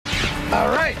All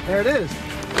right, there it is.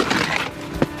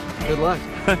 Good luck.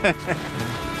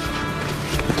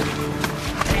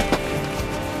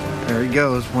 There he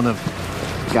goes, one of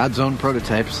God's own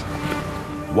prototypes.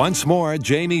 Once more,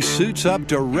 Jamie suits up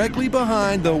directly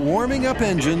behind the warming-up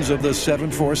engines of the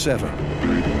 747.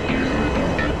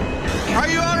 Are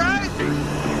you all right?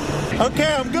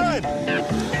 Okay, I'm good.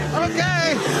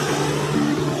 Okay.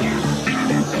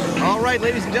 All right,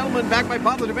 ladies and gentlemen, back by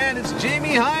popular demand, it's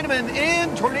Jamie Hyneman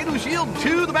in Tornado Shield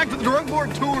 2, the Back to the Drug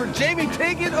Board Tour. Jamie,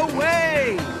 take it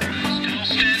away. Still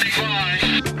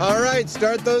standing by. All right,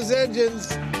 start those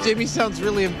engines. Jamie sounds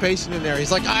really impatient in there.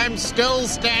 He's like, I'm still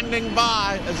standing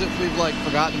by, as if we've, like,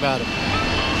 forgotten about him.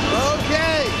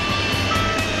 Okay.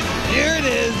 Here it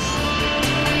is.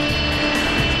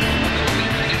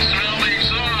 Smell the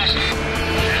exhaust.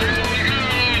 Here we go.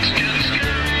 It's getting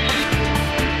scary.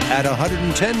 At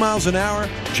 110 miles an hour,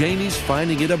 Jamie's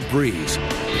finding it a breeze. All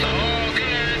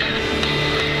good. Stuck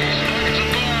as a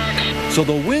box. So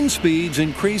the wind speeds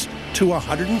increase to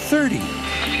 130.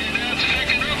 That's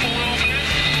picking up a little bit.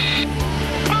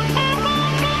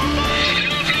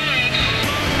 Still good.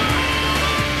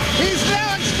 He's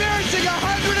now experiencing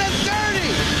 130.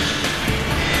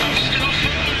 I'm still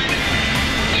fine.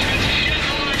 It's getting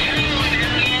like hell in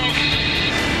here,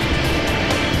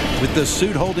 though. With the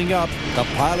suit holding up, the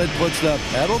pilot puts the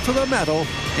pedal to the metal,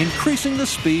 increasing the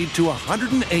speed to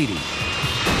 180.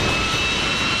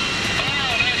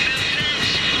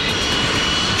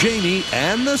 Jamie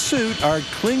and the suit are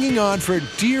clinging on for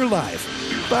dear life,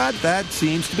 but that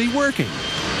seems to be working.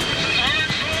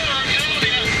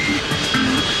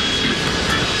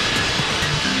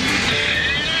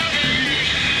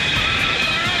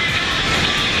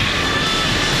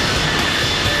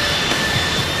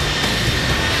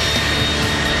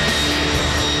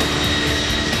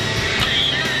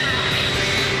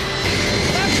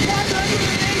 That's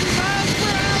 180 miles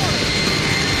per hour.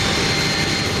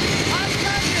 I'm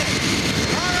cutting it.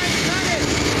 All right, cut it.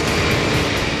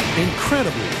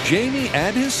 Incredibly, Jamie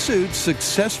and his suit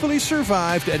successfully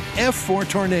survived an F4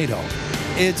 tornado.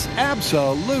 It's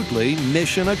absolutely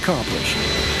mission accomplished.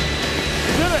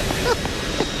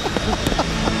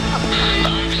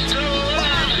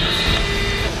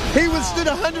 He withstood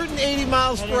 180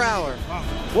 miles per hour.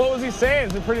 What was he saying?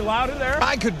 Is it pretty loud in there?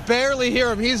 I could barely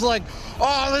hear him. He's like,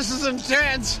 oh, this is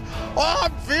intense. Oh,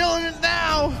 I'm feeling it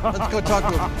now. Let's go talk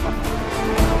to him.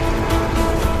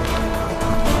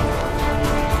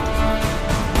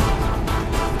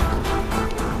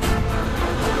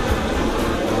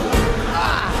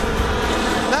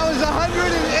 That was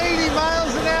 180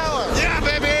 miles an hour. Yeah,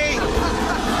 baby.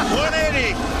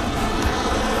 180.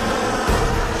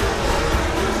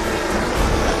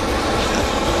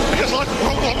 Just like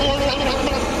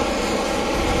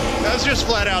that's just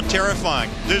flat out terrifying.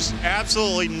 There's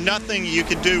absolutely nothing you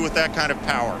can do with that kind of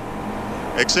power,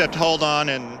 except hold on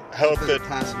and hope that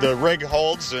the rig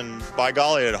holds. And by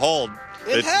golly, it held.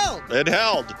 It held. It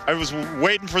held. I was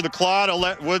waiting for the claw to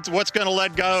let what's going to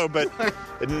let go, but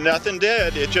nothing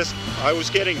did. I was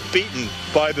getting beaten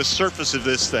by the surface of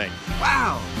this thing.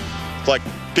 Wow. It's like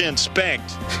being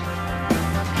spanked.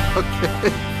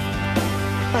 Okay.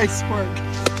 Nice work.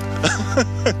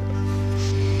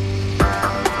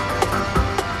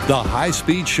 The high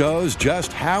speed shows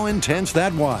just how intense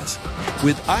that was.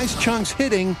 With ice chunks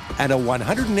hitting and a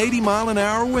 180 mile an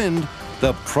hour wind,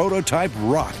 the prototype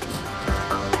rocked.